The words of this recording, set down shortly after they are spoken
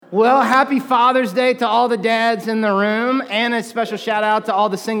Well, happy Father's Day to all the dads in the room, and a special shout out to all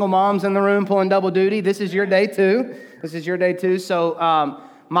the single moms in the room pulling double duty. This is your day too. So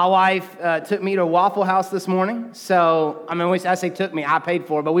my wife took me to Waffle House this morning. So, when I say took me, I paid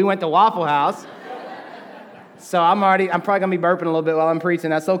for it, but we went to Waffle House. So I'm probably going to be burping a little bit while I'm preaching.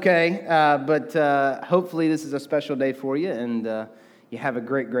 That's okay. But hopefully this is a special day for you, and you have a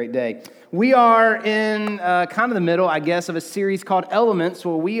great, great day. We are in kind of the middle, I guess, of a series called Elements,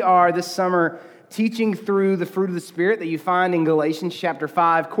 where we are this summer teaching through the fruit of the Spirit that you find in Galatians chapter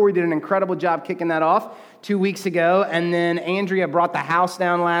 5. Corey did an incredible job kicking that off 2 weeks ago, and then Andrea brought the house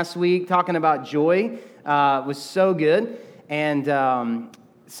down last week talking about joy. It was so good, and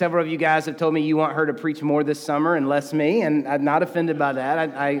several of you guys have told me you want her to preach more this summer and less me, and I'm not offended by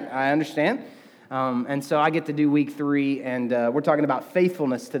that. I understand. And so I get to do week 3, and we're talking about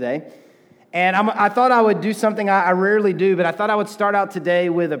faithfulness today. And I thought I would do something I rarely do, but I thought I would start out today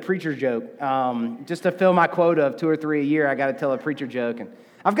with a preacher joke. Just to fill my quota of 2 or 3 a year, I got to tell a preacher joke. And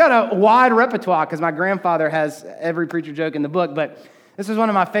I've got a wide repertoire because my grandfather has every preacher joke in the book, but this is one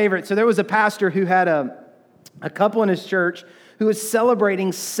of my favorites. So there was a pastor who had a couple in his church who was celebrating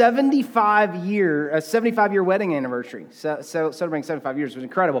a 75-year wedding anniversary. So celebrating 75 years was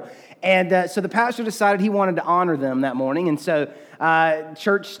incredible. And so the pastor decided he wanted to honor them that morning. And so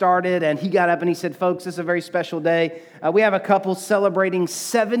church started, and he got up and he said, "Folks, this is a very special day. We have a couple celebrating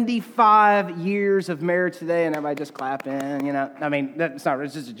 75 years of marriage today." And everybody just clapping,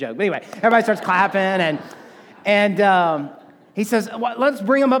 it's just a joke. But anyway, everybody starts clapping, and he says, "Well, let's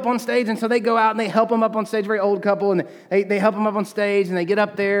bring them up on stage." And so they go out and they help them up on stage, very old couple, and they help them up on stage, and they get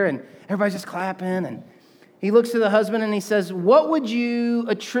up there, and everybody's just clapping. And he looks to the husband and he says, "What would you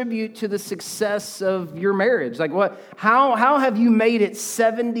attribute to the success of your marriage? Like, how have you made it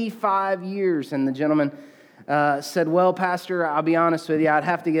 75 years? And the gentleman said, "Well, Pastor, I'll be honest with you, I'd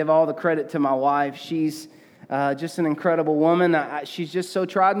have to give all the credit to my wife. She's just an incredible woman. She's just so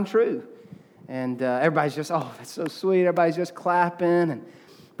tried and true." And everybody's just, "Oh, that's so sweet." Everybody's just clapping. And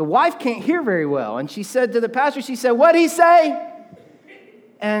the wife can't hear very well. And she said to the pastor, she said, "What'd he say?"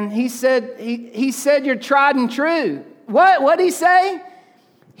 And he said, he said, "You're tried and true." What'd he say?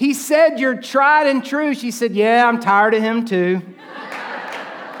 He said, "You're tried and true." She said, "Yeah, I'm tired of him too."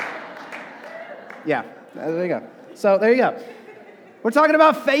 Yeah, there you go. So there you go. We're talking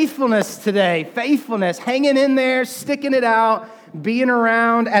about faithfulness today. Faithfulness, hanging in there, sticking it out, being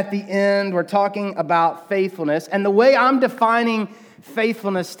around at the end. We're talking about faithfulness. And the way I'm defining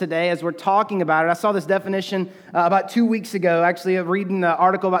faithfulness today as we're talking about it, I saw this definition about 2 weeks ago, actually, of reading an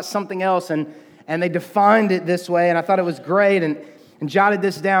article about something else, and they defined it this way, and I thought it was great, and jotted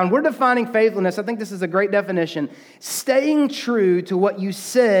this down. We're defining faithfulness. I think this is a great definition. Staying true to what you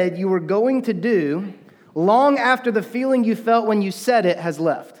said you were going to do long after the feeling you felt when you said it has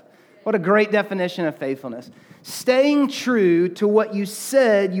left. What a great definition of faithfulness. Staying true to what you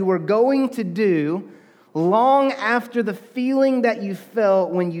said you were going to do long after the feeling that you felt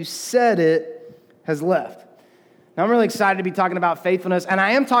when you said it has left. Now, I'm really excited to be talking about faithfulness, and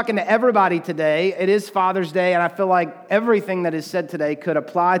I am talking to everybody today. It is Father's Day, and I feel like everything that is said today could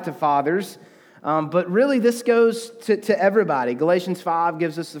apply to fathers, but really this goes to everybody. Galatians 5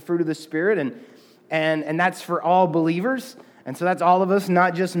 gives us the fruit of the Spirit, and that's for all believers. And so that's all of us,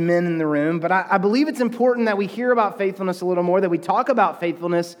 not just men in the room. But I believe it's important that we hear about faithfulness a little more, that we talk about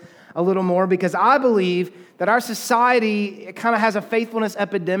faithfulness a little more, because I believe that our society kind of has a faithfulness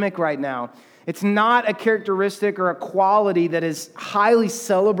epidemic right now. It's not a characteristic or a quality that is highly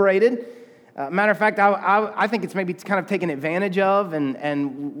celebrated. Matter of fact, I think it's maybe kind of taken advantage of,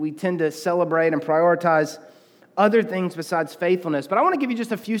 and we tend to celebrate and prioritize other things besides faithfulness. But I want to give you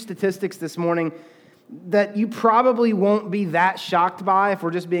just a few statistics this morning that you probably won't be that shocked by if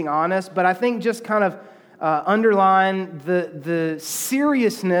we're just being honest, but I think just kind of underline the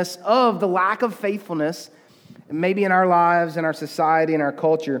seriousness of the lack of faithfulness maybe in our lives, in our society, in our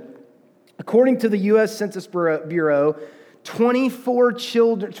culture. According to the U.S. Census Bureau,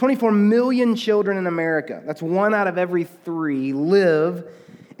 24 million children in America, that's 1 out of every 3, live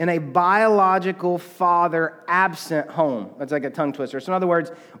in a biological father-absent home. That's like a tongue twister. So in other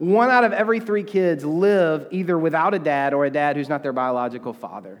words, 1 out of every 3 kids live either without a dad or a dad who's not their biological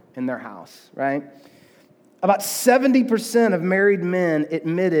father in their house, right? About 70% of married men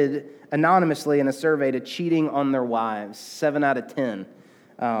admitted anonymously in a survey to cheating on their wives. 7 out of 10.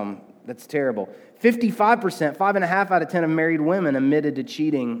 That's terrible. 55%, 5.5 out of 10 of married women admitted to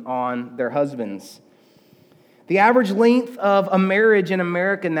cheating on their husbands. The average length of a marriage in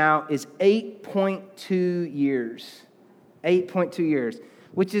America now is 8.2 years. 8.2 years,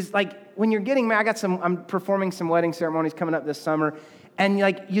 which is like when you're getting married. I'm performing some wedding ceremonies coming up this summer, and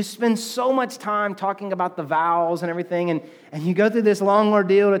like you spend so much time talking about the vows and everything, and you go through this long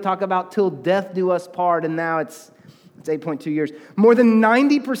ordeal to talk about till death do us part, and now it's 8.2 years. More than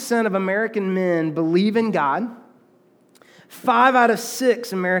 90% of American men believe in God. 5 out of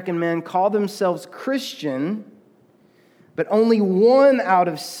 6 American men call themselves Christian, but only 1 out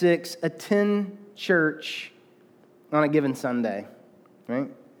of 6 attend church on a given Sunday, right?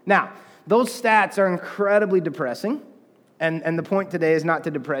 Now, those stats are incredibly depressing, and the point today is not to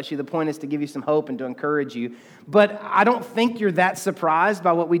depress you. The point is to give you some hope and to encourage you. But I don't think you're that surprised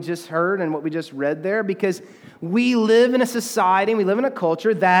by what we just heard and what we just read there, because we live in a society, and we live in a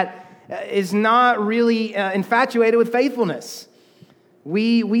culture that is not really infatuated with faithfulness.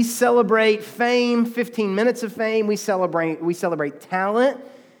 We celebrate fame, 15 minutes of fame. We celebrate talent,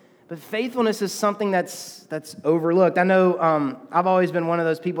 but faithfulness is something that's overlooked. I know I've always been one of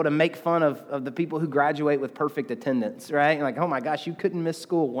those people to make fun of the people who graduate with perfect attendance, right? Like, oh my gosh, you couldn't miss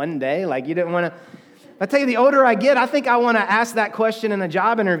school one day. Like, you didn't want to. I tell you, the older I get, I think I want to ask that question in a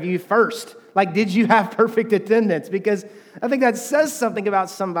job interview first. Like, did you have perfect attendance? Because I think that says something about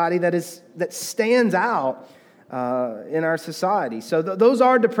somebody that stands out in our society. So those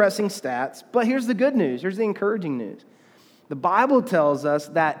are depressing stats, but here's the good news. Here's the encouraging news. The Bible tells us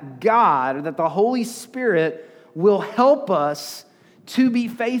that God, or that the Holy Spirit, will help us to be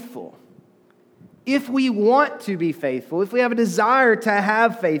faithful. If we want to be faithful, if we have a desire to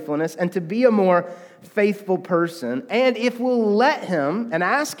have faithfulness and to be a more faithful person, and if we'll let Him and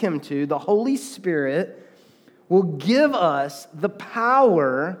ask Him to, the Holy Spirit will give us the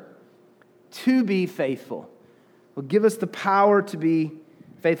power to be faithful. Will give us the power to be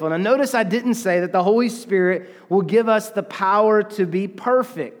faithful. Now notice I didn't say that the Holy Spirit will give us the power to be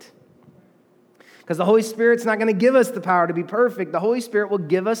perfect. Because the Holy Spirit's not going to give us the power to be perfect. The Holy Spirit will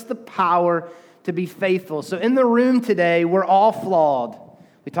give us the power to be faithful. So in the room today, we're all flawed.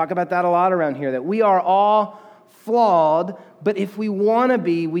 We talk about that a lot around here, that we are all flawed, but if we want to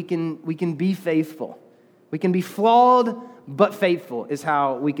be, we can be faithful. We can be flawed, but faithful is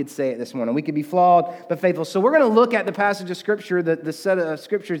how we could say it this morning. We could be flawed, but faithful. So we're going to look at the passage of Scripture, the set of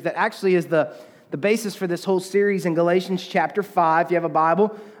Scriptures that actually is the basis for this whole series in Galatians chapter 5. If you have a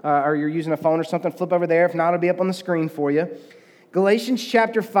Bible or you're using a phone or something, flip over there. If not, it'll be up on the screen for you. Galatians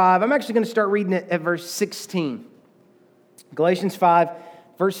chapter 5. I'm actually going to start reading it at verse 16. Galatians 5,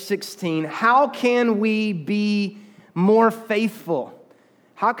 verse 16. How can we be more faithful?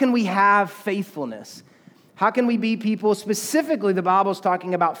 How can we have faithfulness? How can we be people, specifically the Bible's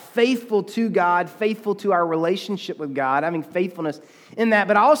talking about faithful to God, faithful to our relationship with God, having faithfulness in that.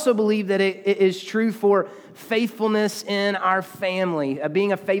 But I also believe that it is true for faithfulness in our family,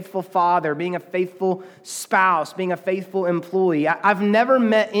 being a faithful father, being a faithful spouse, being a faithful employee. I've never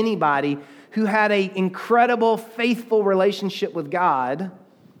met anybody who had an incredible, faithful relationship with God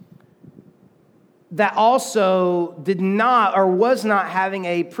that also did not or was not having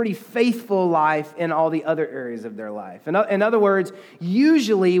a pretty faithful life in all the other areas of their life. In other words,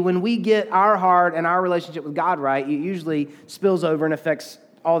 usually when we get our heart and our relationship with God right, it usually spills over and affects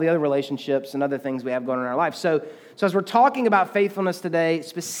all the other relationships and other things we have going on in our life. So as we're talking about faithfulness today,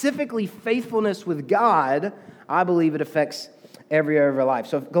 specifically faithfulness with God, I believe it affects every area of our life.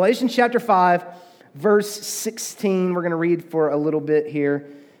 So Galatians chapter 5, verse 16, we're going to read for a little bit here.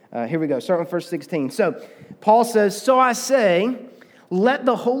 Here we go, starting with verse 16. So Paul says, "So I say, let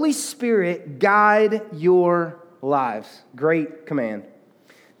the Holy Spirit guide your lives." Great command.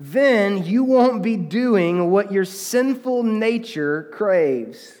 "Then you won't be doing what your sinful nature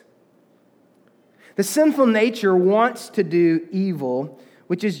craves." The sinful nature wants to do evil,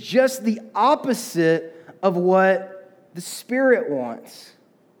 which is just the opposite of what the Spirit wants,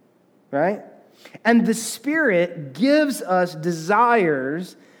 right? And the Spirit gives us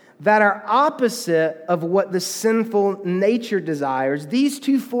desires that are opposite of what the sinful nature desires. These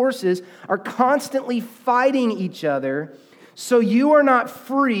two forces are constantly fighting each other, so you are not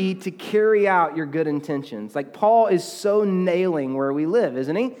free to carry out your good intentions. Like Paul is so nailing where we live,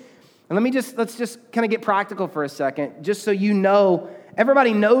 isn't he? And let's just kind of get practical for a second, just so you know,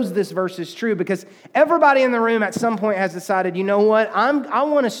 everybody knows this verse is true, because everybody in the room at some point has decided, you know what, I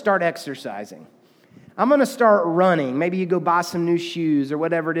want to start exercising. I'm going to start running. Maybe you go buy some new shoes or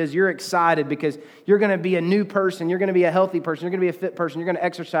whatever it is. You're excited because you're going to be a new person. You're going to be a healthy person. You're going to be a fit person. You're going to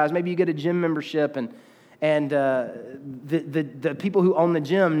exercise. Maybe you get a gym membership, and the people who own the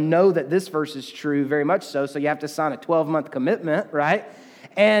gym know that this verse is true, very much so. So you have to sign a 12-month commitment, right?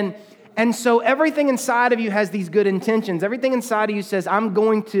 And so everything inside of you has these good intentions. Everything inside of you says, I'm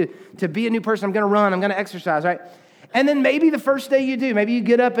going to be a new person. I'm going to run. I'm going to exercise, right? And then maybe the first day you do, maybe you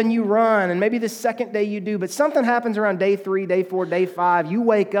get up and you run, and maybe the second day you do, but something happens around day 3, day 4, day 5, you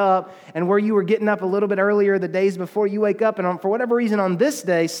wake up, and where you were getting up a little bit earlier the days before, you wake up, and for whatever reason on this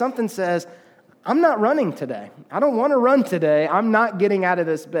day, something says, I'm not running today. I don't want to run today. I'm not getting out of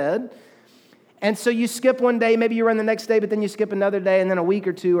this bed. And so you skip one day, maybe you run the next day, but then you skip another day, and then a week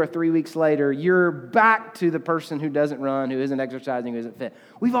or 2 or 3 weeks later, you're back to the person who doesn't run, who isn't exercising, who isn't fit.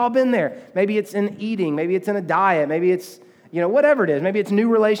 We've all been there. Maybe it's in eating, maybe it's in a diet, maybe it's, whatever it is. Maybe it's new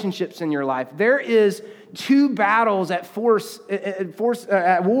relationships in your life. There is 2 battles at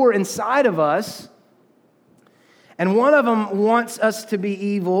war inside of us, and one of them wants us to be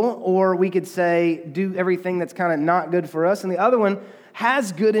evil, or we could say do everything that's kind of not good for us, and the other one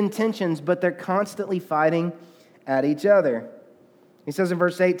has good intentions, but they're constantly fighting at each other. He says in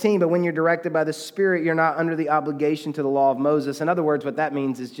verse 18, but when you're directed by the Spirit, you're not under the obligation to the law of Moses. In other words, what that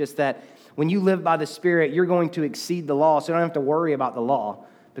means is just that when you live by the Spirit, you're going to exceed the law, so you don't have to worry about the law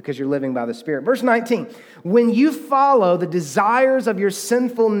because you're living by the Spirit. Verse 19, when you follow the desires of your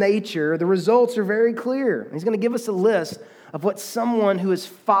sinful nature, the results are very clear. He's going to give us a list of what someone who is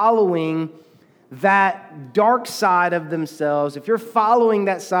following that dark side of themselves, if you're following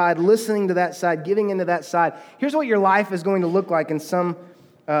that side, listening to that side, giving into that side, here's what your life is going to look like in some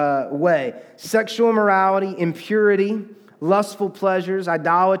way. Sexual immorality, impurity, lustful pleasures,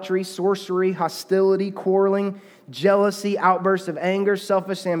 idolatry, sorcery, hostility, quarreling, jealousy, outbursts of anger,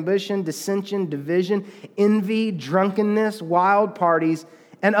 selfish ambition, dissension, division, envy, drunkenness, wild parties,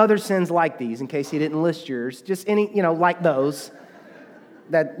 and other sins like these, in case he didn't list yours. Just any, like those.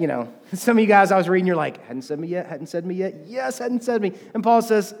 That, some of you guys I was reading, you're like, hadn't said me yet, hadn't said me yet, yes, hadn't said me. And Paul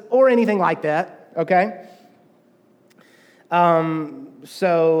says, or anything like that, okay? Or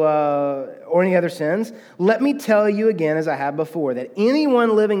any other sins. Let me tell you again, as I have before, that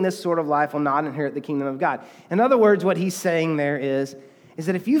anyone living this sort of life will not inherit the kingdom of God. In other words, what he's saying there is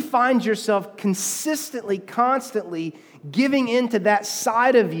that if you find yourself consistently, constantly giving into that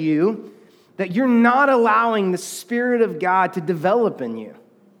side of you, that you're not allowing the Spirit of God to develop in you.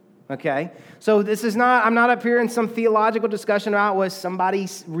 Okay? So this is not, I'm not up here in some theological discussion about was somebody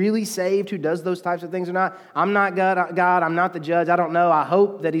really saved who does those types of things or not. I'm not God, I'm not the judge. I don't know. I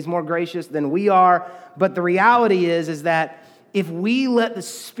hope that he's more gracious than we are. But the reality is that if we let the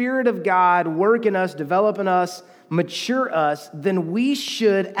Spirit of God work in us, develop in us, mature us, then we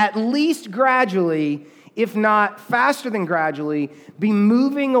should at least gradually, if not faster than gradually, be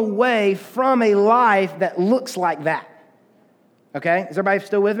moving away from a life that looks like that. Okay? Is everybody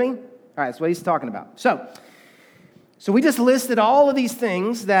still with me? All right, that's what he's talking about. So we just listed all of these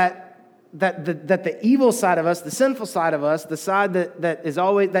things that the evil side of us, the sinful side of us, the side that is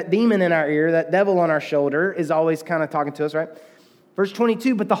always, that demon in our ear, that devil on our shoulder is always kind of talking to us, right? Verse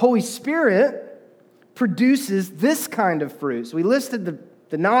 22, but the Holy Spirit produces this kind of fruit. So we listed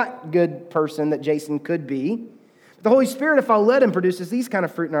the not good person that Jason could be. The Holy Spirit, if I'll let him, produces this kind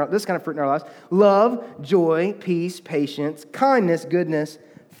of fruit in our lives: love, joy, peace, patience, kindness, goodness,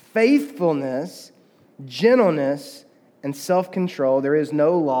 faithfulness, gentleness, and self-control. There is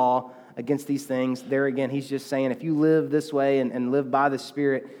no law against these things. There again, he's just saying, if you live this way and live by the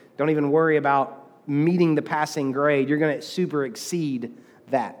Spirit, don't even worry about meeting the passing grade. You're going to super exceed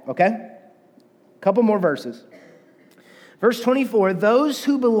that, okay? Couple more verses. Verse 24, those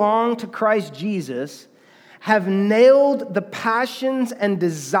who belong to Christ Jesus have nailed the passions and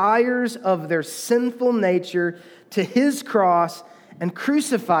desires of their sinful nature to his cross and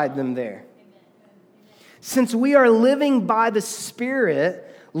crucified them there. Since we are living by the Spirit,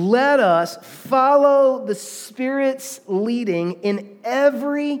 let us follow the Spirit's leading in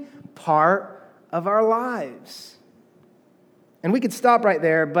every part of our lives. And we could stop right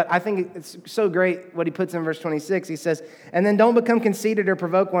there, but I think it's so great what he puts in verse 26. He says, and then don't become conceited or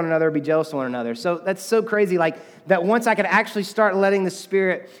provoke one another or be jealous of one another. So that's so crazy, like that once I could actually start letting the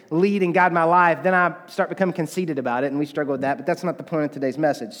Spirit lead and guide my life, then I start becoming conceited about it, and we struggle with that, but that's not the point of today's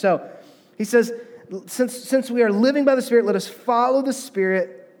message. So he says, since we are living by the Spirit, let us follow the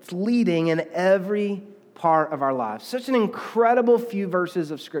Spirit's leading in every part of our lives. Such an incredible few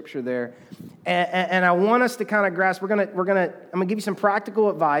verses of Scripture there. And I want us to kind of grasp, I'm going to give you some practical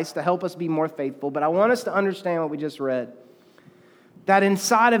advice to help us be more faithful, but I want us to understand what we just read. That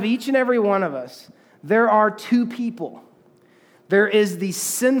inside of each and every one of us, there are two people. There is the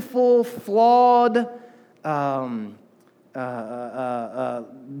sinful, flawed,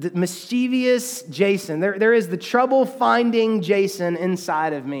 mischievous Jason. There is the trouble-finding Jason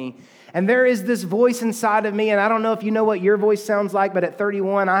inside of me. And there is this voice inside of me, and I don't know if you know what your voice sounds like, but at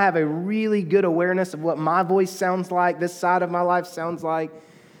 31, I have a really good awareness of what my voice sounds like, this side of my life sounds like.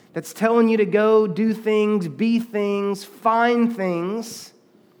 that's telling you to go do things, be things, find things.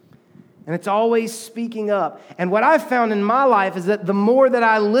 And it's always speaking up. And what I've found in my life is that the more that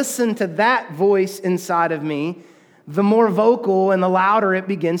I listen to that voice inside of me, the more vocal and the louder it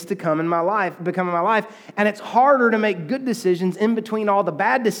begins to become in my life. And it's harder to make good decisions in between all the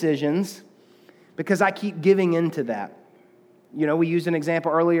bad decisions because I keep giving into that. You know, we used an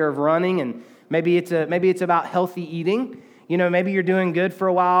example earlier of running, and maybe it's about healthy eating. You know, maybe you're doing good for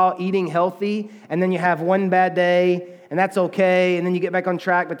a while, eating healthy, and then you have one bad day, and that's okay, and then you get back on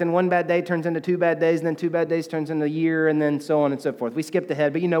track, but then one bad day turns into 2 bad days, and then 2 bad days turns into a year, and then so on and so forth. We skipped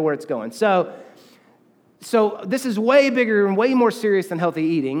ahead, but you know where it's going. So this is way bigger and way more serious than healthy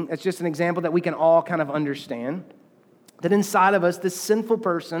eating. It's just an example that we can all kind of understand. That inside of us, this sinful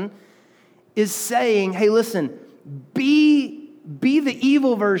person is saying, hey, listen, be the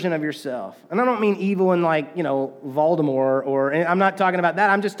evil version of yourself. And I don't mean evil in like, you know, Voldemort, or I'm not talking about that.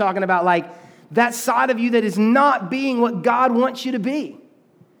 I'm just talking about like that side of you that is not being what God wants you to be.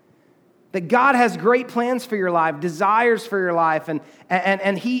 That God has great plans for your life, desires for your life,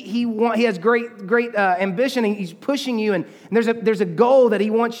 and He has great ambition, and He's pushing you, and there's a goal that He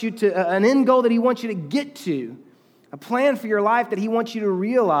wants you to, an end goal that He wants you to get to, a plan for your life that He wants you to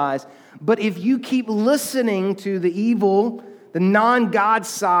realize. But if you keep listening to the evil, the non-God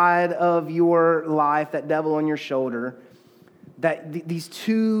side of your life, that devil on your shoulder, that these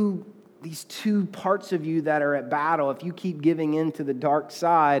two parts of you that are at battle, if you keep giving in to the dark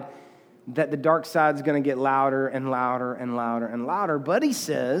side, that the dark side is going to get louder and louder and louder and louder. But he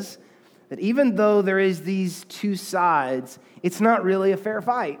says that even though there is these two sides, it's not really a fair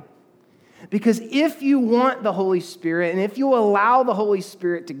fight. Because if you want the Holy Spirit, and if you allow the Holy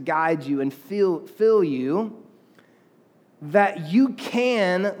Spirit to guide you and fill you, that you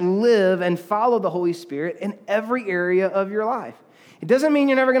can live and follow the Holy Spirit in every area of your life. It doesn't mean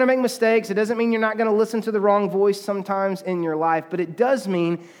you're never going to make mistakes. It doesn't mean you're not going to listen to the wrong voice sometimes in your life. But it does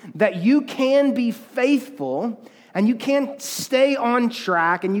mean that you can be faithful and you can stay on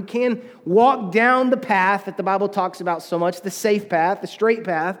track and you can walk down the path that the Bible talks about so much, the safe path, the straight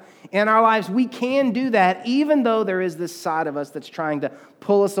path in our lives. We can do that even though there is this side of us that's trying to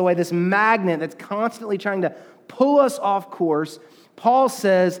pull us away, this magnet that's constantly trying to pull us off course. Paul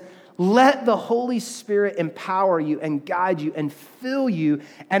says, let the Holy Spirit empower you and guide you and fill you.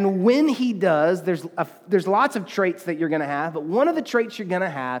 And when He does, there's lots of traits that you're going to have, but one of the traits you're going to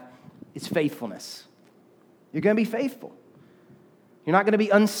have is faithfulness. You're going to be faithful. You're not going to be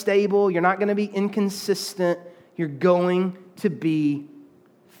unstable. You're not going to be inconsistent. You're going to be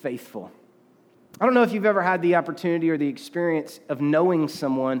faithful. I don't know if you've ever had the opportunity or the experience of knowing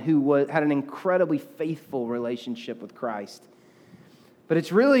someone who had an incredibly faithful relationship with Christ. But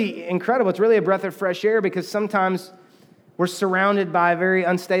it's really incredible. It's really a breath of fresh air because sometimes we're surrounded by very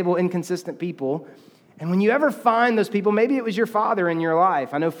unstable, inconsistent people. And when you ever find those people, maybe it was your father in your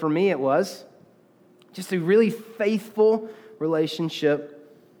life. I know for me it was. Just a really faithful relationship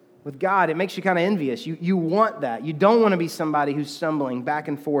with God. It makes you kind of envious. You want that. You don't want to be somebody who's stumbling back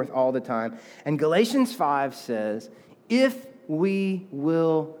and forth all the time. And Galatians 5 says, if we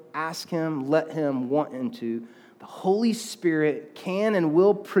will ask Him, let Him, want Him to, the Holy Spirit can and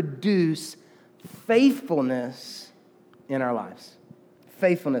will produce faithfulness in our lives.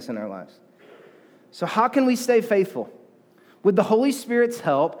 Faithfulness in our lives. So how can we stay faithful? With the Holy Spirit's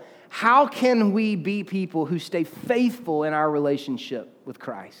help, how can we be people who stay faithful in our relationship with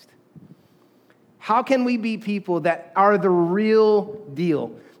Christ? How can we be people that are the real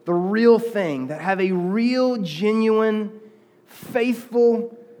deal, the real thing, that have a real, genuine,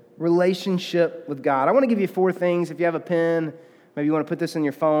 faithful relationship with God? I want to give you 4 things. If you have a pen, maybe you want to put this in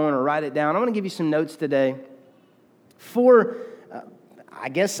your phone or write it down. I want to give you some notes today. 4, I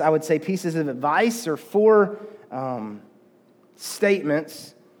guess I would say pieces of advice or 4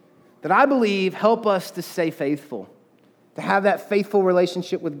 statements that I believe help us to stay faithful, to have that faithful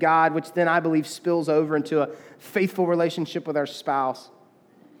relationship with God, which then I believe spills over into a faithful relationship with our spouse,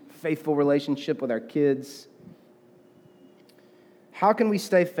 faithful relationship with our kids. How can we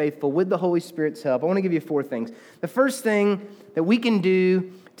stay faithful with the Holy Spirit's help? I want to give you 4 things. The first thing that we can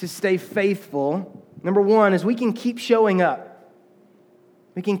do to stay faithful, number 1, is we can keep showing up.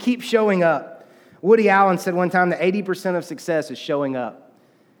 We can keep showing up. Woody Allen said one time that 80% of success is showing up.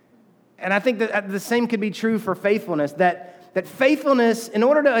 And I think that the same could be true for faithfulness, that faithfulness, in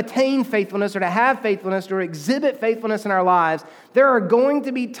order to attain faithfulness or to have faithfulness or exhibit faithfulness in our lives, there are going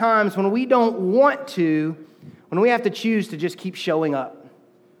to be times when we don't want to, when we have to choose to just keep showing up.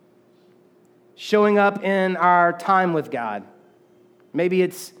 Showing up in our time with God. Maybe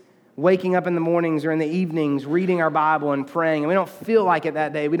it's waking up in the mornings or in the evenings, reading our Bible and praying, and we don't feel like it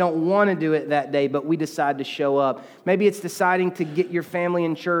that day. We don't want to do it that day, but we decide to show up. Maybe it's deciding to get your family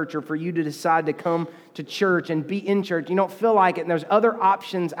in church, or for you to decide to come to church and be in church. You don't feel like it, and there's other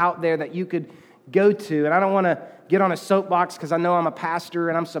options out there that you could go to. And I don't want to get on a soapbox because I know I'm a pastor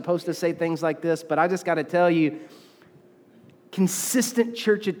and I'm supposed to say things like this, but I just got to tell you, consistent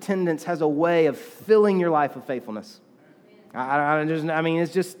church attendance has a way of filling your life with faithfulness.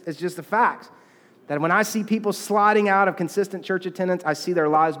 It's just a fact that when I see people sliding out of consistent church attendance, I see their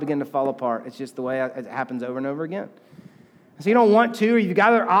lives begin to fall apart. It's just the way it happens over and over again. So you don't want to, or you've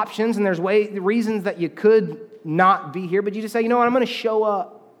got other options, and there's reasons that you could not be here, but you just say, you know what, I'm going to show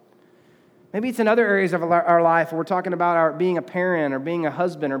up. Maybe it's in other areas of our life where we're talking about being a parent or being a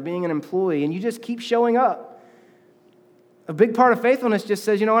husband or being an employee, and you just keep showing up. A big part of faithfulness just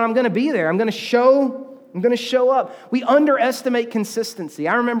says, you know what, I'm going to be there. I'm going to show up. We underestimate consistency.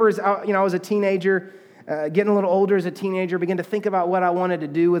 I remember as I was a teenager, getting a little older as a teenager, began to think about what I wanted to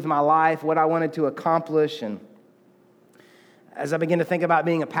do with my life, what I wanted to accomplish. And as I began to think about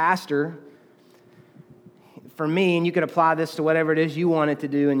being a pastor, for me, and you could apply this to whatever it is you wanted to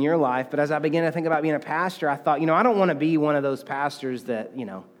do in your life, but as I began to think about being a pastor, I thought, I don't want to be one of those pastors that,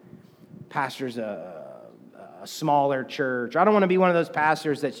 pastors a smaller church. I don't want to be one of those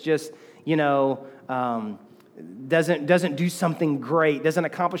pastors that's just, doesn't do something great, doesn't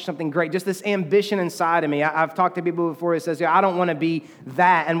accomplish something great, just this ambition inside of me. I've talked to people before who says, I don't want to be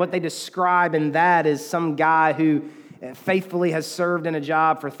that, and what they describe in that is some guy who faithfully has served in a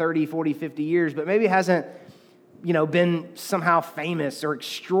job for 30, 40, 50 years, but maybe hasn't been somehow famous or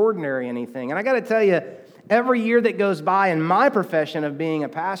extraordinary anything. And I got to tell you, every year that goes by in my profession of being a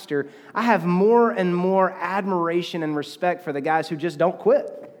pastor, I have more and more admiration and respect for the guys who just don't quit,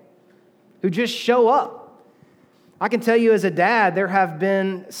 who just show up. I can tell you as a dad, there have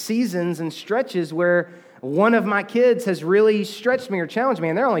been seasons and stretches where one of my kids has really stretched me or challenged me,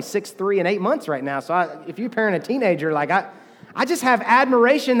 and they're only 6'3" and 8 months right now. So if you parent a teenager, I just have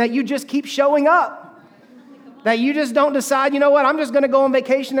admiration that you just keep showing up. That you just don't decide, I'm just going to go on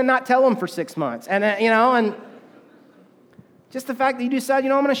vacation and not tell them for 6 months. And just the fact that you decide, I'm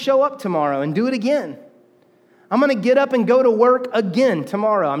going to show up tomorrow and do it again. I'm going to get up and go to work again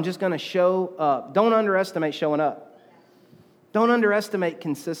tomorrow. I'm just going to show up. Don't underestimate showing up. Don't underestimate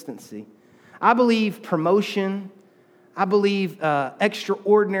consistency. I believe promotion. I believe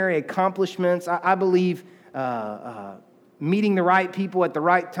extraordinary accomplishments. I believe meeting the right people at the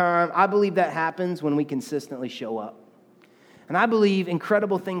right time. I believe that happens when we consistently show up. And I believe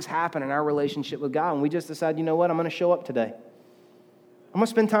incredible things happen in our relationship with God when we just decide, I'm going to show up today. I'm going to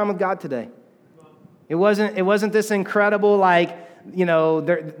spend time with God today. It wasn't this incredible,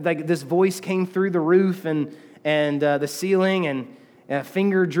 this voice came through the roof and the ceiling and a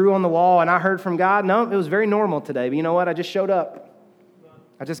finger drew on the wall and I heard from God. No, it was very normal today. But you know what? I just showed up.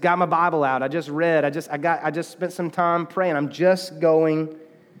 I just got my Bible out. I just read. I just spent some time praying. I'm just going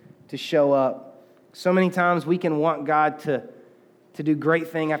to show up. So many times we can want God to do great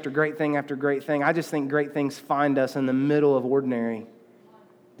thing after great thing after great thing. I just think great things find us in the middle of ordinary,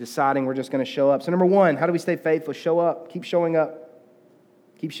 deciding we're just going to show up. So number one, how do we stay faithful? Show up. Keep showing up.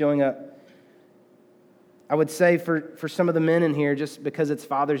 Keep showing up. I would say for some of the men in here, just because it's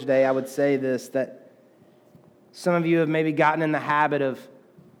Father's Day, I would say this, that some of you have maybe gotten in the habit of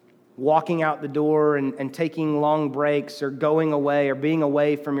walking out the door and taking long breaks or going away or being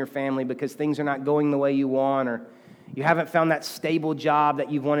away from your family because things are not going the way you want, or you haven't found that stable job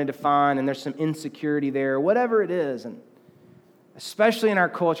that you've wanted to find and there's some insecurity there, or whatever it is. And especially in our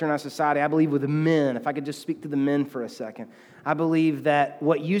culture and our society, I believe with the men, if I could just speak to the men for a second, I believe that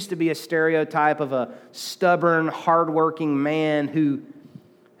what used to be a stereotype of a stubborn, hardworking man who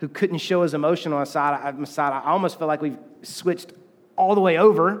couldn't show his emotional side, I almost feel like we've switched all the way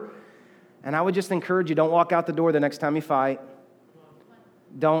over. And I would just encourage you, don't walk out the door the next time you fight.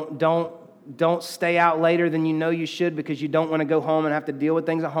 Don't stay out later than you know you should because you don't want to go home and have to deal with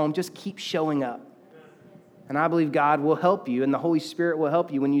things at home. Just keep showing up. And I believe God will help you, and the Holy Spirit will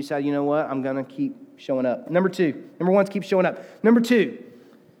help you when you say, you know what, I'm going to keep showing up. Number one is keep showing up. Number two,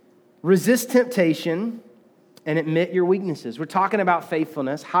 resist temptation and admit your weaknesses. We're talking about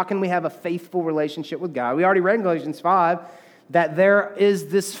faithfulness. How can we have a faithful relationship with God? We already read in Galatians 5 that there is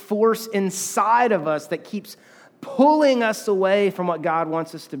this force inside of us that keeps pulling us away from what God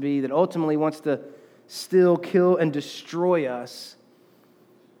wants us to be, that ultimately wants to steal, kill, and destroy us,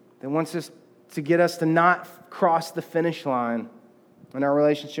 that wants us to get us to not cross the finish line in our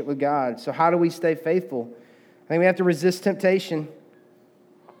relationship with God. So how do we stay faithful? I think we have to resist temptation,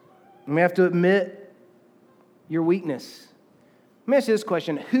 and we have to admit your weakness. Let me ask you this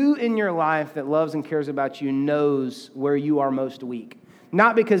question. Who in your life that loves and cares about you knows where you are most weak?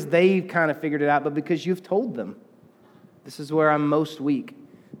 Not because they've kind of figured it out, but because you've told them. This is where I'm most weak.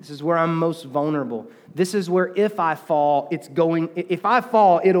 This is where I'm most vulnerable. This is where if I fall,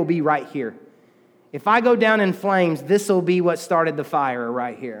 it'll be right here. If I go down in flames, this will be what started the fire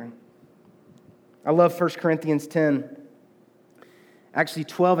right here. I love 1 Corinthians 10. Actually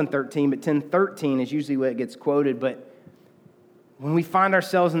 12 and 13, but 10:13 is usually what gets quoted. But when we find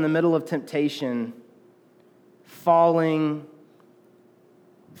ourselves in the middle of temptation, falling,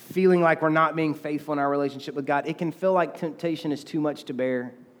 feeling like we're not being faithful in our relationship with God, it can feel like temptation is too much to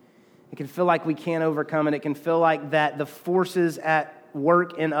bear. It can feel like we can't overcome it. It can feel like that the forces at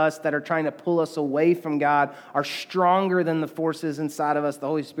work in us that are trying to pull us away from God are stronger than the forces inside of us, the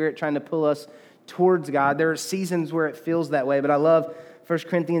Holy Spirit trying to pull us towards God. There are seasons where it feels that way, but I love 1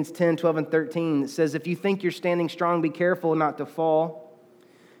 Corinthians 10, 12, and 13. It says, if you think you're standing strong, be careful not to fall.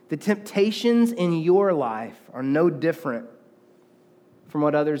 The temptations in your life are no different from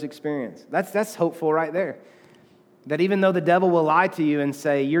what others experience. That's hopeful right there. That even though the devil will lie to you and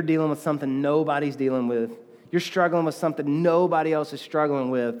say, you're dealing with something nobody's dealing with, you're struggling with something nobody else is struggling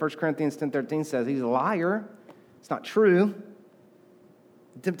with. 1 Corinthians 10:13 says he's a liar. It's not true.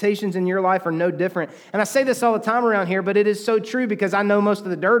 The temptations in your life are no different. And I say this all the time around here, but it is so true because I know most of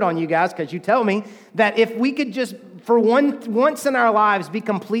the dirt on you guys because you tell me that if we could just, for once in our lives, be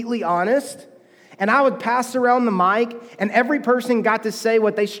completely honest, and I would pass around the mic, and every person got to say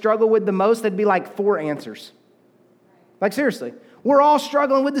what they struggle with the most, there'd be like 4 answers. Like seriously, we're all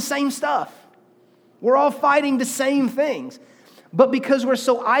struggling with the same stuff. We're all fighting the same things. But because we're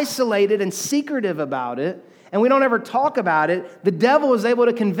so isolated and secretive about it, and we don't ever talk about it, the devil is able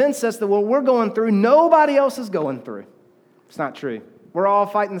to convince us that what we're going through, nobody else is going through. It's not true. We're all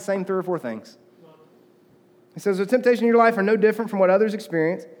fighting the same 3 or 4 things. He says, the temptation in your life are no different from what others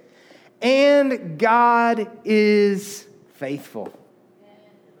experience. And God is faithful.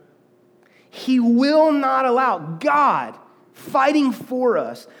 He will not allow, God, fighting for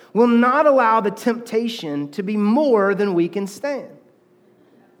us, will not allow the temptation to be more than we can stand.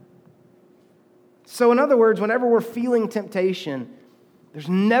 So in other words, whenever we're feeling temptation, there's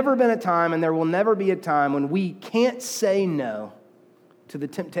never been a time and there will never be a time when we can't say no to the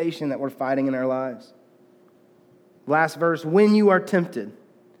temptation that we're fighting in our lives. Last verse, when you are tempted,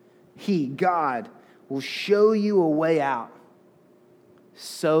 He, God, will show you a way out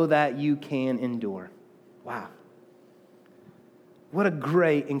so that you can endure. Wow. What a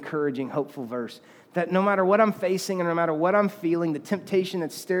great, encouraging, hopeful verse. That no matter what I'm facing and no matter what I'm feeling, the temptation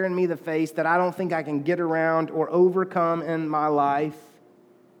that's staring me in the face that I don't think I can get around or overcome in my life,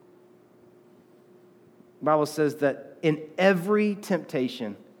 the Bible says that in every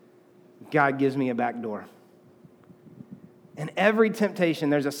temptation, God gives me a back door. In every temptation,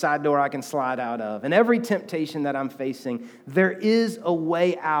 there's a side door I can slide out of. In every temptation that I'm facing, there is a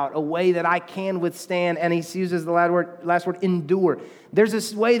way out, a way that I can withstand. And he uses the last word, endure. There's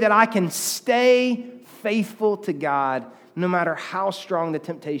this way that I can stay faithful to God no matter how strong the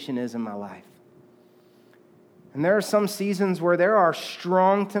temptation is in my life. And there are some seasons where there are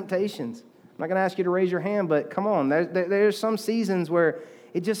strong temptations. I'm not going to ask you to raise your hand, but come on. There's some seasons where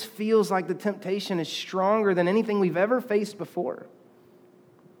it just feels like the temptation is stronger than anything we've ever faced before.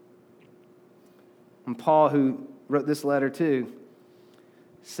 And Paul, who wrote this letter too,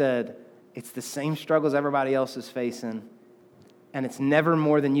 said, it's the same struggles everybody else is facing, and it's never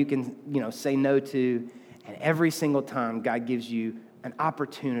more than you can, say no to. And every single time, God gives you an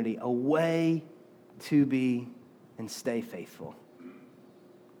opportunity, a way to be and stay faithful.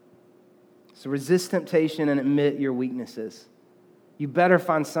 So resist temptation and admit your weaknesses. You better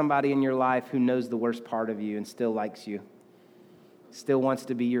find somebody in your life who knows the worst part of you and still likes you, still wants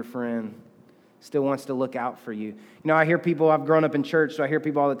to be your friend, still wants to look out for you. I hear people, I've grown up in church, so I hear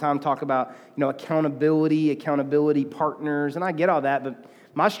people all the time talk about, accountability partners, and I get all that, but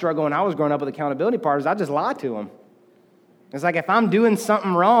my struggle when I was growing up with accountability partners, I just lie to them. It's like if I'm doing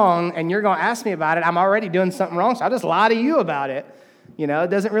something wrong and you're going to ask me about it, I'm already doing something wrong, so I just lie to you about it. It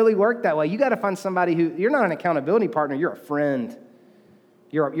doesn't really work that way. You got to find somebody who, you're not an accountability partner, you're a friend.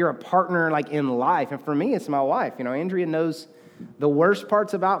 You're a partner like in life. And for me, it's my wife. Andrea knows the worst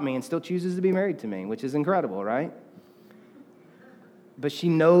parts about me and still chooses to be married to me, which is incredible, right? But she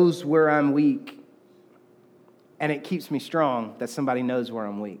knows where I'm weak. And it keeps me strong that somebody knows where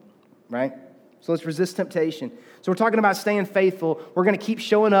I'm weak, right? So let's resist temptation. So we're talking about staying faithful. We're going to keep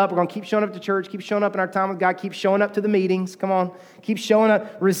showing up. We're going to keep showing up to church, keep showing up in our time with God, keep showing up to the meetings. Come on. Keep showing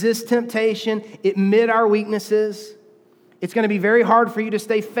up. Resist temptation. Admit our weaknesses. It's going to be very hard for you to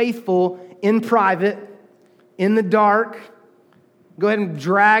stay faithful in private, in the dark, Go ahead and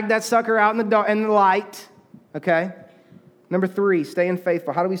drag that sucker out in the dark, in the light, okay? Number 3, staying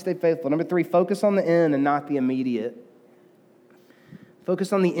faithful. How do we stay faithful? Number 3, focus on the end and not the immediate.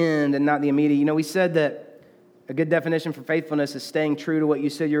 Focus on the end and not the immediate. You know, we said that a good definition for faithfulness is staying true to what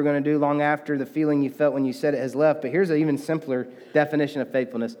you said you were going to do long after the feeling you felt when you said it has left. But here's an even simpler definition of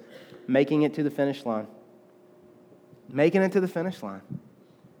faithfulness: making it to the finish line. Making it to the finish line.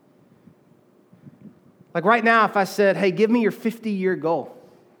 Like right now, if I said, hey, give me your 50-year goal.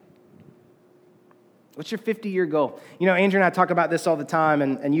 What's your 50-year goal? You know, Andrew and I talk about this all the time,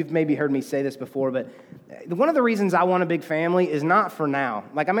 and you've maybe heard me say this before, but one of the reasons I want a big family is not for now.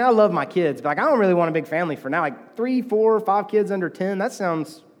 Like, I mean, I love my kids, but I don't really want a big family for now. Like 3, 4, 5 kids under 10, that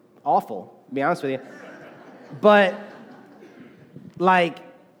sounds awful, to be honest with you. But, like,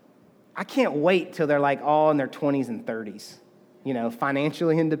 I can't wait till they're like all in their 20s and 30s. You know,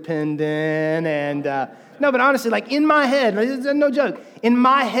 financially independent and, no, but honestly, like in my head, no joke, in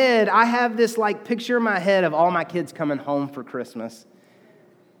my head, I have this like picture in my head of all my kids coming home for Christmas.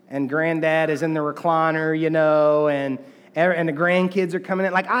 And granddad is in the recliner, you know, and the grandkids are coming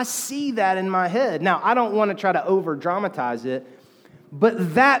in. Like I see that in my head. Now, I don't want to try to over dramatize it,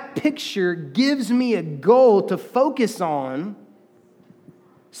 but that picture gives me a goal to focus on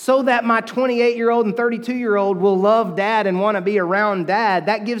so that my 28-year-old and 32-year-old will love dad and want to be around dad.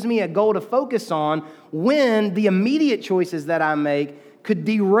 That gives me a goal to focus on when the immediate choices that I make could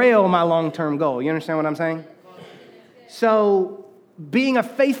derail my long-term goal. You understand what I'm saying? So being a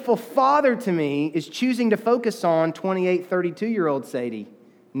faithful father to me is choosing to focus on 28, 32-year-old Sadie,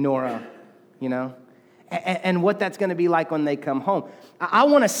 Nora, you know, and what that's going to be like when they come home. I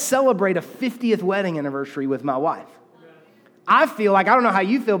want to celebrate a 50th wedding anniversary with my wife. I feel like, I don't know how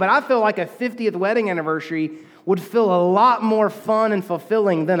you feel, but I feel like a 50th wedding anniversary would feel a lot more fun and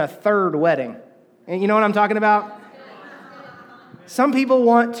fulfilling than a third wedding. And you know what I'm talking about? Some people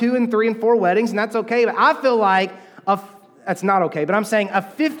want 2 and 3 and 4 weddings, and that's okay, but I feel like that's not okay, but I'm saying a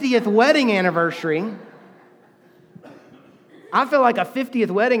 50th wedding anniversary, I feel like a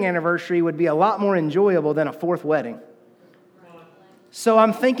 50th wedding anniversary would be a lot more enjoyable than a 4th wedding. So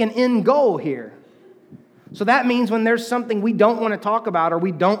I'm thinking end goal here. So that means when there's something we don't want to talk about or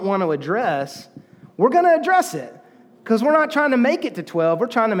we don't want to address, we're going to address it. Because we're not trying to make it to 12, we're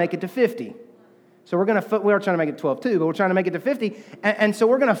trying to make it to 50. So we're trying to make it to 12 too, but we're trying to make it to 50. And so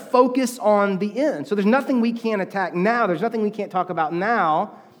we're going to focus on the end. So there's nothing we can't attack now. There's nothing we can't talk about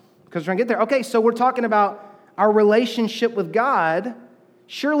now because we're going to get there. Okay, so we're talking about our relationship with God.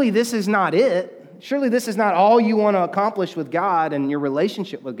 Surely this is not it. Surely this is not all you want to accomplish with God and your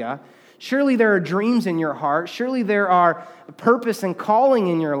relationship with God. Surely there are dreams in your heart. Surely there are purpose and calling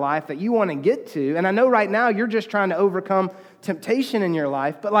in your life that you want to get to. And I know right now you're just trying to overcome temptation in your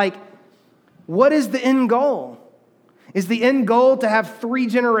life. But like, what is the end goal? Is the end goal to have 3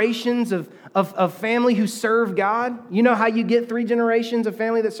 generations of family who serve God? You know how you get 3 generations of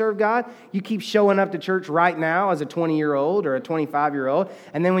family that serve God? You keep showing up to church right now as a 20-year-old or a 25-year-old.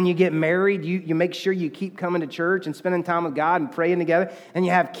 And then when you get married, you make sure you keep coming to church and spending time with God and praying together. And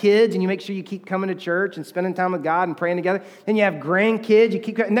you have kids and you make sure you keep coming to church and spending time with God and praying together. Then you have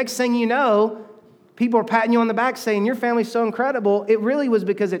grandkids. Next thing you know, people are patting you on the back saying, your family's so incredible. It really was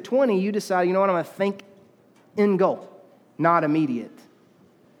because at 20, you decided, you know what, I'm going to think end goal, not immediate.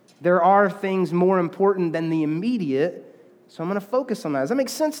 There are things more important than the immediate, so I'm going to focus on that. Does that make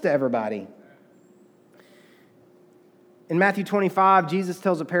sense to everybody? In Matthew 25, Jesus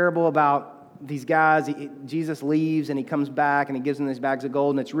tells a parable about these guys. Jesus leaves and he comes back and he gives them these bags of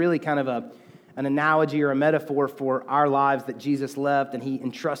gold, and it's really kind of an analogy or a metaphor for our lives that Jesus left and he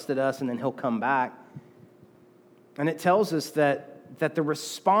entrusted us and then he'll come back. And it tells us that the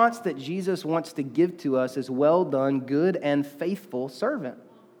response that Jesus wants to give to us is, well done, good and faithful servant.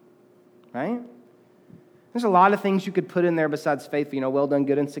 Right? There's a lot of things you could put in there besides faithful. You know, well done,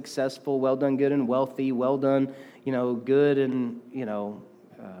 good and successful. Well done, good and wealthy. Well done, good and,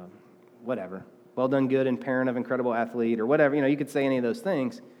 whatever. Well done, good and parent of incredible athlete or whatever. You could say any of those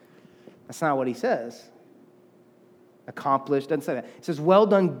things. That's not what he says. Accomplished, doesn't say that. It says, well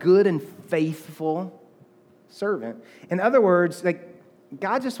done, good and faithful servant. In other words, like,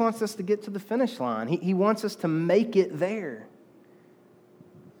 God just wants us to get to the finish line. He wants us to make it there.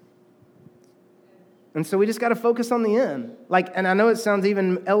 And so we just got to focus on the end. And I know it sounds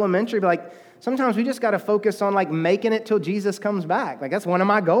even elementary, but sometimes we just got to focus on making it till Jesus comes back. That's one of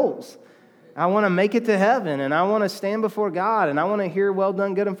my goals. I want to make it to heaven, and I want to stand before God, and I want to hear, well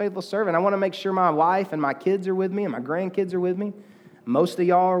done, good and faithful servant. I want to make sure my wife and my kids are with me, and my grandkids are with me. Most of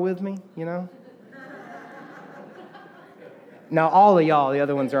y'all are with me, Now, all of y'all, the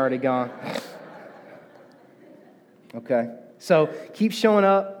other ones are already gone. Okay. So keep showing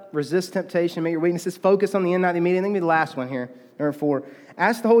up, resist temptation, make your weaknesses, focus on the end, not the immediate. I think the last one here, number 4.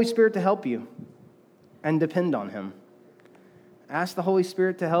 Ask the Holy Spirit to help you and depend on Him. Ask the Holy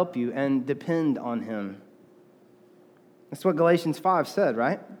Spirit to help you and depend on Him. That's what Galatians 5 said,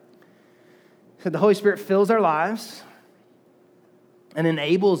 right? It said the Holy Spirit fills our lives and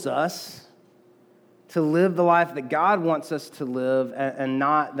enables us to live the life that God wants us to live and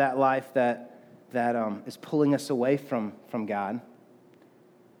not that life that is pulling us away from God.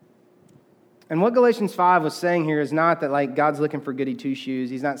 And what Galatians 5 was saying here is not that like God's looking for goody two-shoes.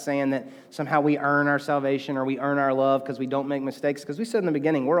 He's not saying that somehow we earn our salvation or we earn our love because we don't make mistakes. Because we said in the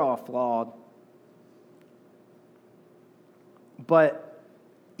beginning, we're all flawed. But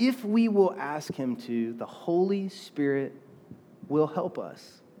if we will ask Him to, the Holy Spirit will help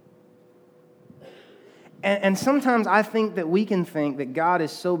us. And sometimes I think that we can think that God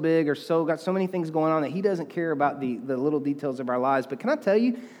is so big or got so many things going on that He doesn't care about the little details of our lives. But can I tell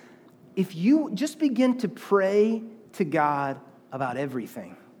you, if you just begin to pray to God about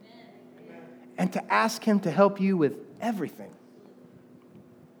everything and to ask Him to help you with everything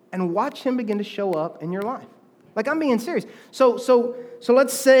and watch Him begin to show up in your life. Like, I'm being serious. So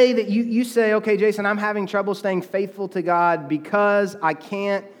let's say that you say, okay, Jason, I'm having trouble staying faithful to God because I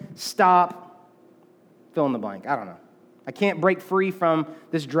can't stop fill in the blank. I don't know. I can't break free from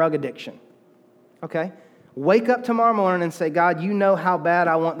this drug addiction. Okay? Wake up tomorrow morning and say, God, you know how bad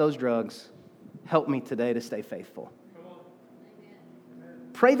I want those drugs. Help me today to stay faithful.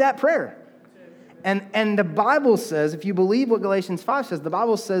 Pray that prayer. And the Bible says, if you believe what Galatians 5 says, the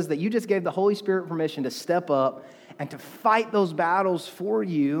Bible says that you just gave the Holy Spirit permission to step up and to fight those battles for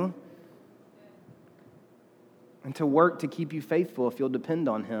you and to work to keep you faithful if you'll depend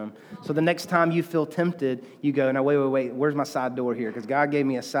on Him. So the next time you feel tempted, you go, now wait, where's my side door here? Because God gave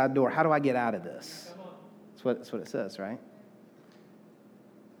me a side door. How do I get out of this? That's what it says, right?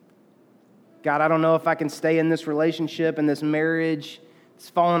 God, I don't know if I can stay in this relationship, in this marriage.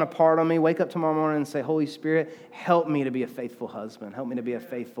 It's falling apart on me. Wake up tomorrow morning and say, Holy Spirit, help me to be a faithful husband. Help me to be a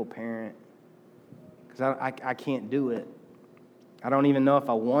faithful parent. Because I can't do it. I don't even know if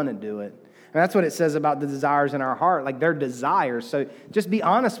I want to do it. And that's what it says about the desires in our heart. Like, they're desires. So just be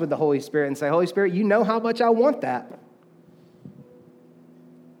honest with the Holy Spirit and say, Holy Spirit, you know how much I want that.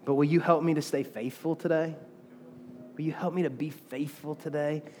 But will you help me to stay faithful today? Will you help me to be faithful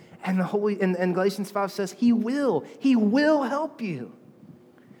today? And and Galatians 5 says, He will. He will help you.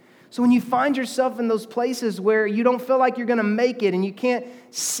 So when you find yourself in those places where you don't feel like you're going to make it and you can't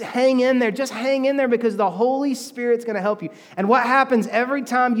hang in there, just hang in there because the Holy Spirit's going to help you. And what happens every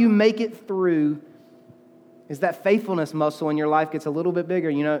time you make it through is that faithfulness muscle in your life gets a little bit bigger.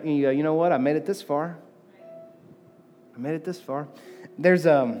 You go, you know what? I made it this far. I made it this far. There is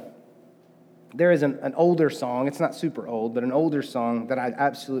an older song. It's not super old, but an older song that I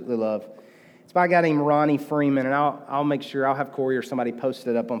absolutely love. It's by a guy named Ronnie Freeman, and I'll make sure I'll have Corey or somebody post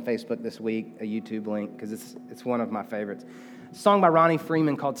it up on Facebook this week, a YouTube link, because it's one of my favorites. A song by Ronnie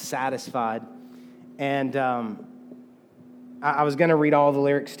Freeman called "Satisfied," and I was going to read all the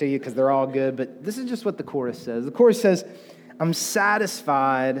lyrics to you because they're all good, but this is just what the chorus says. The chorus says, "I'm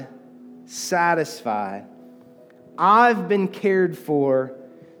satisfied, satisfied. I've been cared for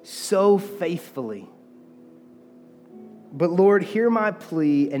so faithfully. But Lord, hear my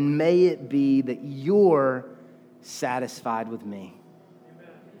plea, and may it be that you're satisfied with me." Amen.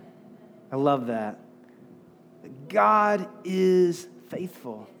 I love that. God is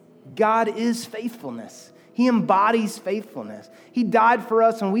faithful. God is faithfulness. He embodies faithfulness. He died for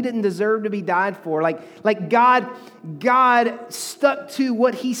us when we didn't deserve to be died for. Like God stuck to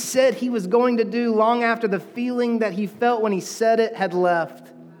what He said He was going to do long after the feeling that He felt when He said it had left.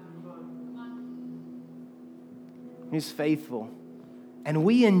 He's faithful. And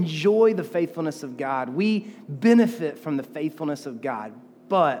we enjoy the faithfulness of God. We benefit from the faithfulness of God.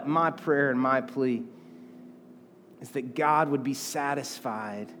 But my prayer and my plea is that God would be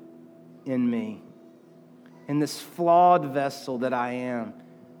satisfied in me. In this flawed vessel that I am,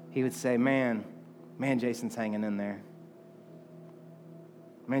 He would say, man, Jason's hanging in there.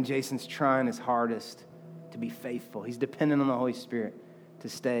 Man, Jason's trying his hardest to be faithful. He's dependent on the Holy Spirit to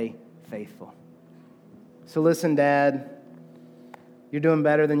stay faithful. So listen, Dad, you're doing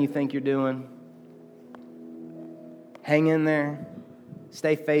better than you think you're doing. Hang in there.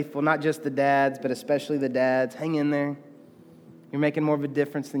 Stay faithful, not just the dads, but especially the dads. Hang in there. You're making more of a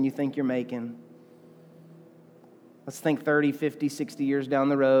difference than you think you're making. Let's think 30, 50, 60 years down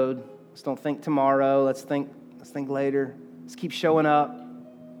the road. Let's don't think tomorrow. Let's think later. Let's keep showing up.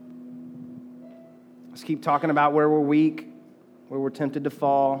 Let's keep talking about where we're weak, where we're tempted to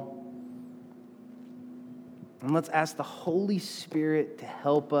fall. And let's ask the Holy Spirit to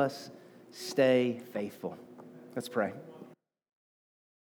help us stay faithful. Let's pray.